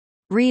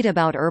Read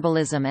about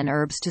herbalism and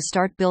herbs to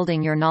start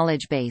building your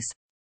knowledge base.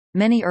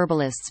 Many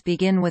herbalists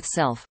begin with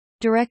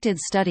self-directed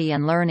study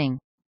and learning.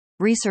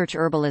 Research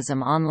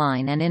herbalism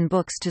online and in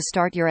books to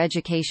start your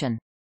education.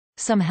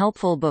 Some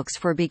helpful books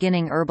for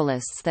beginning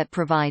herbalists that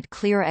provide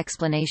clear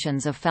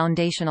explanations of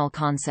foundational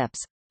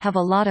concepts, have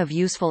a lot of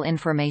useful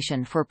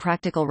information for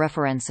practical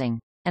referencing,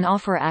 and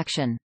offer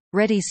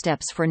action-ready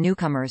steps for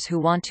newcomers who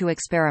want to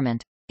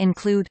experiment,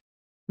 include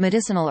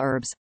Medicinal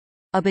Herbs,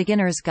 A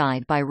Beginner's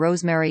Guide by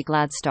Rosemary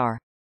Gladstar,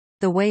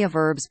 The Way of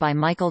Herbs by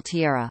Michael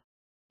Tierra,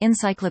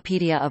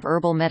 Encyclopedia of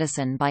Herbal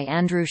Medicine by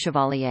Andrew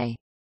Chevalier.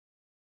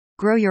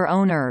 Grow Your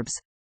Own Herbs.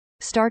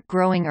 Start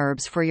growing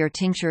herbs for your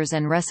tinctures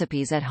and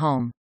recipes at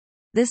home.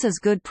 This is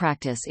good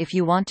practice if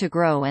you want to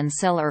grow and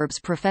sell herbs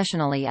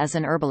professionally as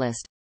an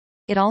herbalist.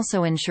 It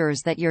also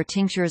ensures that your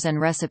tinctures and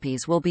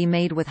recipes will be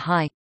made with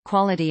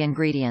high-quality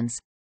ingredients.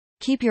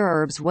 Keep your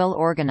herbs well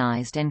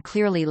organized and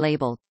clearly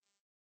labeled.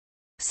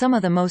 Some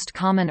of the most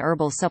common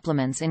herbal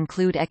supplements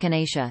include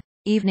echinacea,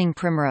 evening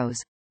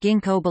primrose,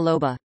 ginkgo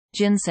biloba,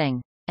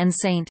 ginseng, and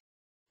St.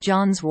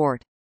 John's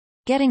wort.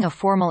 Getting a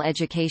formal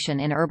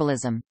education in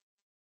herbalism.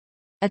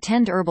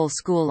 Attend herbal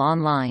school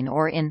online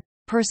or in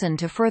person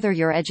to further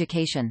your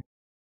education.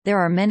 There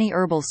are many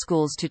herbal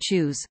schools to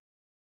choose.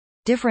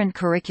 Different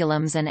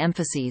curriculums and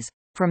emphases,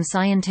 from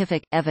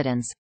scientific,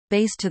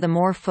 evidence-based to the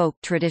more folk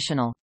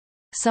traditional.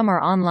 Some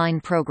are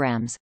online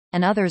programs,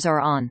 and others are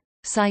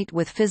on-site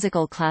with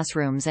physical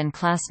classrooms and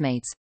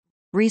classmates.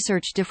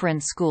 Research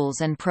different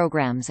schools and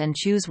programs and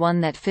choose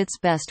one that fits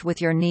best with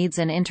your needs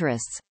and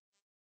interests.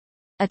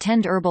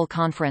 Attend herbal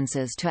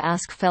conferences to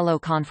ask fellow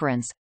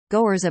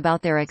conference-goers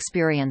about their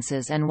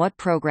experiences and what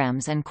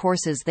programs and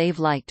courses they've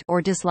liked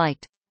or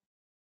disliked.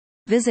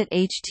 Visit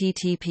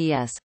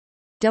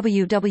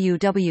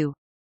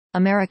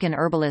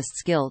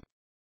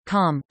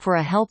https://www.americanherbalistsguild.com for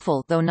a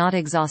helpful though not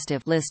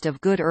exhaustive list of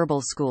good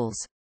herbal schools.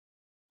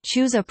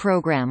 Choose a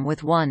program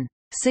with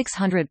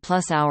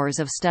 600+ hours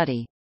of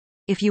study.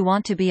 If you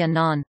want to be a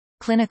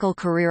non-clinical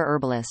career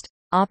herbalist,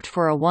 opt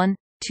for a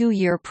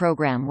 1-2-year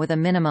program with a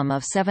minimum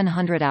of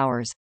 700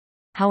 hours.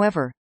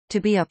 However, to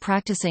be a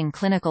practicing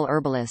clinical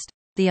herbalist,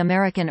 the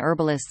American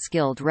Herbalists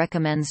Guild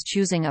recommends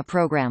choosing a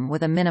program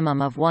with a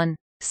minimum of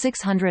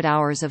 600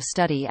 hours of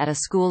study at a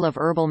school of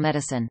herbal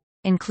medicine,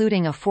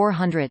 including a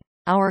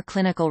 400-hour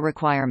clinical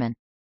requirement.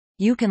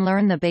 You can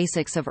learn the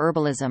basics of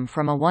herbalism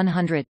from a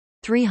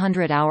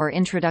 300-hour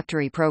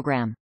introductory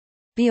program.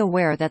 Be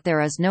aware that there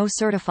is no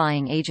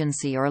certifying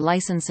agency or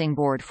licensing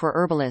board for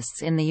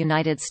herbalists in the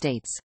United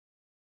States.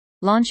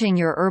 Launching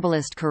your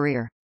herbalist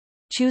career.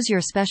 Choose your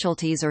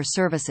specialties or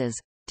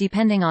services,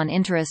 depending on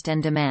interest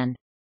and demand.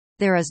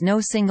 There is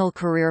no single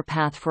career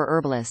path for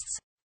herbalists.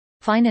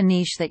 Find a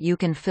niche that you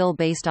can fill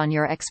based on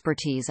your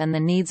expertise and the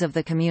needs of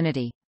the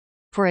community.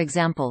 For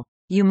example,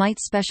 you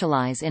might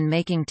specialize in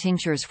making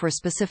tinctures for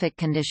specific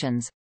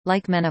conditions,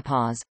 like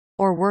menopause,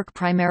 or work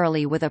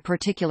primarily with a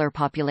particular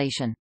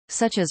population,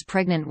 such as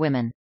pregnant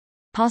women.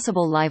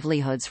 Possible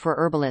livelihoods for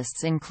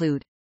herbalists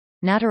include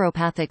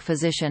naturopathic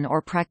physician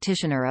or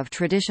practitioner of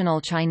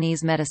traditional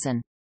Chinese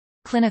medicine,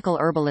 clinical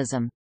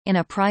herbalism, in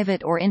a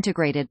private or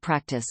integrated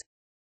practice,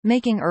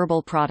 making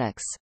herbal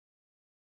products.